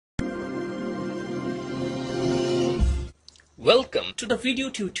Welcome to the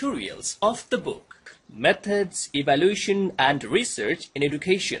video tutorials of the book Methods, Evaluation and Research in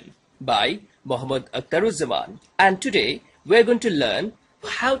Education by Aktaruzzaman. And today we're going to learn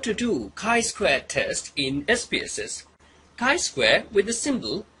how to do chi-square test in SPSS. Chi-square with the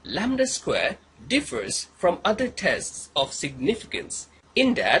symbol lambda square differs from other tests of significance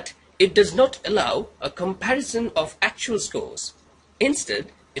in that it does not allow a comparison of actual scores.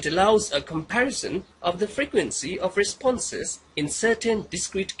 Instead, it allows a comparison of the frequency of responses in certain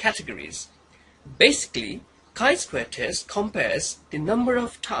discrete categories. Basically, chi-square test compares the number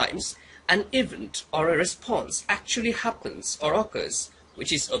of times an event or a response actually happens or occurs,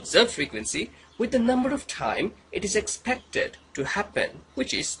 which is observed frequency, with the number of time it is expected to happen,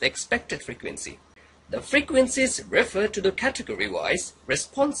 which is the expected frequency. The frequencies refer to the category-wise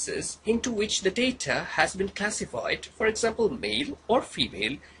responses into which the data has been classified, for example, male or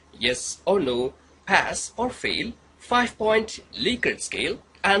female, yes or no, pass or fail, 5-point Likert scale,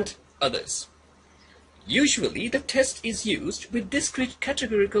 and others. Usually, the test is used with discrete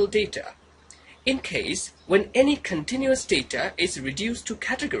categorical data. In case when any continuous data is reduced to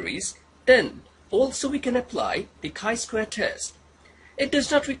categories, then also we can apply the chi-square test. It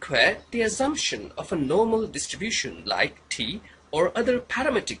does not require the assumption of a normal distribution like T or other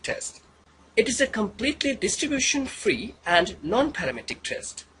parametric test. It is a completely distribution-free and non-parametric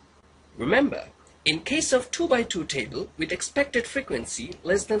test. Remember, in case of 2x2 table with expected frequency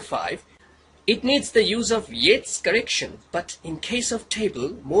less than 5, it needs the use of Yates correction, but in case of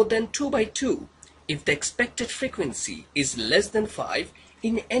table more than 2x2, if the expected frequency is less than 5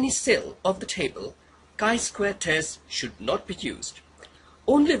 in any cell of the table, chi-square test should not be used.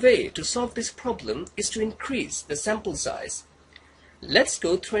 Only way to solve this problem is to increase the sample size. Let's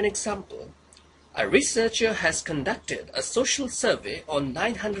go through an example. A researcher has conducted a social survey on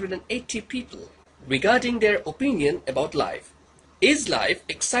 980 people regarding their opinion about life. Is life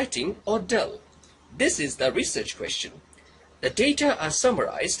exciting or dull? This is the research question. The data are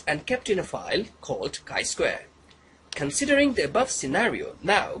summarized and kept in a file called chi-square. Considering the above scenario,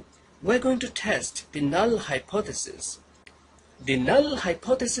 now we're going to test the null hypothesis. The null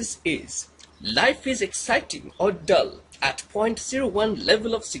hypothesis is life is exciting or dull at 0.01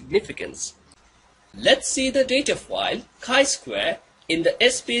 level of significance. Let's see the data file chi-square in the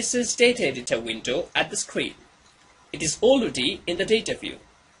SPSS data editor window at the screen. It is already in the data view.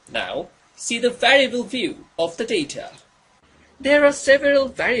 Now see the variable view of the data. There are several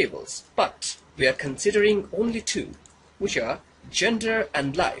variables, but we are considering only two, which are gender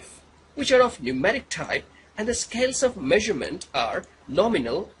and life, which are of numeric type, and the scales of measurement are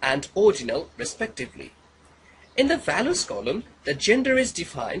nominal and ordinal respectively. In the values column, the gender is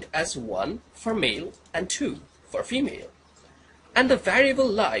defined as 1 for male and 2 for female. And the variable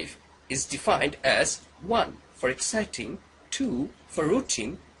life is defined as 1 for exciting, 2 for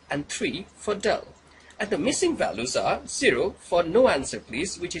routine, and 3 for dull. And the missing values are 0 for no answer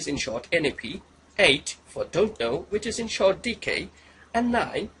please, which is in short NAP, 8 for don't know, which is in short DK, and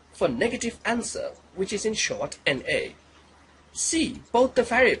 9 for negative answer, which is in short NA. See, both the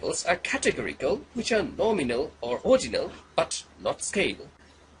variables are categorical, which are nominal or ordinal, but not scale.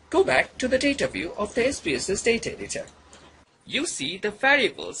 Go back to the data view of the SPSS data editor. You see the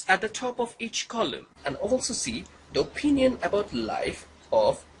variables at the top of each column and also see the opinion about life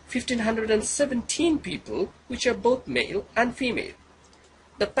of 1517 people, which are both male and female.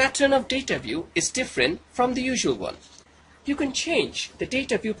 The pattern of data view is different from the usual one. You can change the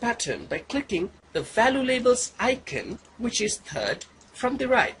data view pattern by clicking the value labels icon, which is third from the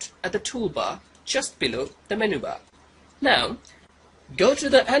right at the toolbar just below the menu bar. Now, go to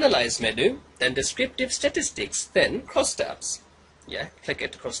the Analyze menu, then Descriptive Statistics, then Crosstabs. Click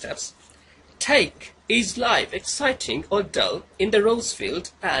it, Crosstabs. Take Is life exciting or dull in the rows field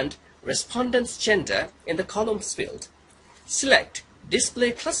and Respondent's gender in the columns field. Select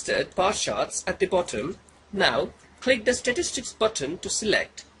Display Clustered Bar Charts at the bottom. Now, click the Statistics button to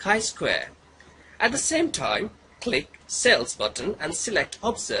select chi-square. At the same time, click Cells button and select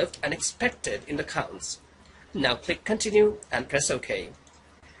Observed and Expected in the counts. Now click Continue and press OK.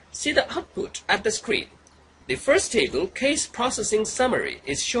 See the output at the screen. The first table, Case Processing Summary,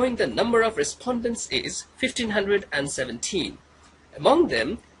 is showing the number of respondents is 1517. Among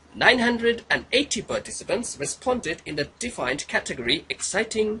them, 980 participants responded in the defined category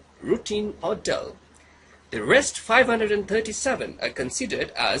exciting, routine or dull. The rest 537 are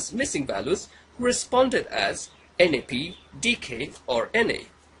considered as missing values who responded as NAP, DK or NA.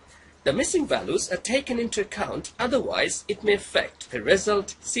 The missing values are taken into account, otherwise it may affect the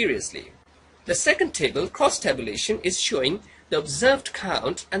result seriously. The second table, cross tabulation, is showing the observed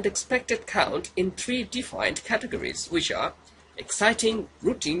count and the expected count in three defined categories, which are exciting,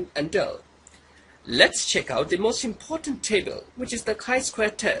 routine, and dull. Let's check out the most important table, which is the chi-square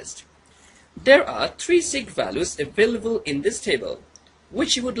test. There are 3 sig values available in this table.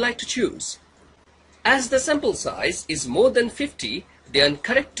 Which you would like to choose? As the sample size is more than 50, the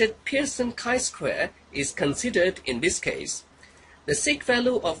uncorrected Pearson chi-square is considered in this case. The sig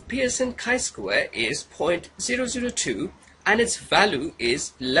value of Pearson chi-square is 0.002 and its value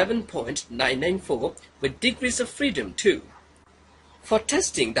is 11.994 with degrees of freedom too. For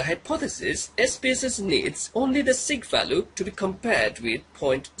testing the hypothesis, SPSS needs only the sig value to be compared with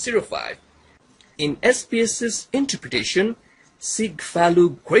 0.05. In SPSS interpretation, sig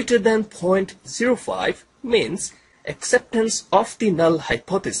value greater than 0.05 means acceptance of the null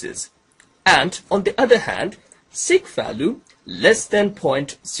hypothesis, and on the other hand, sig value less than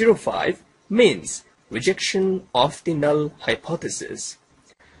 0.05 means rejection of the null hypothesis.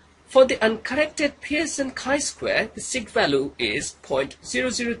 For the uncorrected Pearson chi-square, the sig value is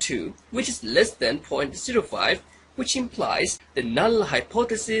 0.002, which is less than 0.05, which implies the null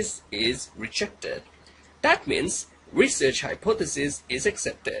hypothesis is rejected. That means research hypothesis is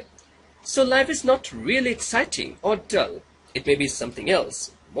accepted. So life is not really exciting or dull. It may be something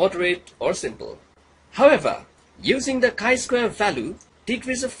else, moderate or simple. However, using the chi-square value,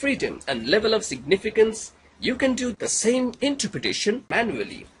 degrees of freedom and level of significance, you can do the same interpretation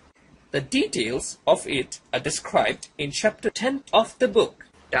manually. The details of it are described in chapter 10 of the book.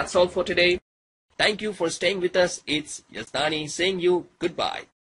 That's all for today. Thank you for staying with us. It's Yazdani saying you goodbye.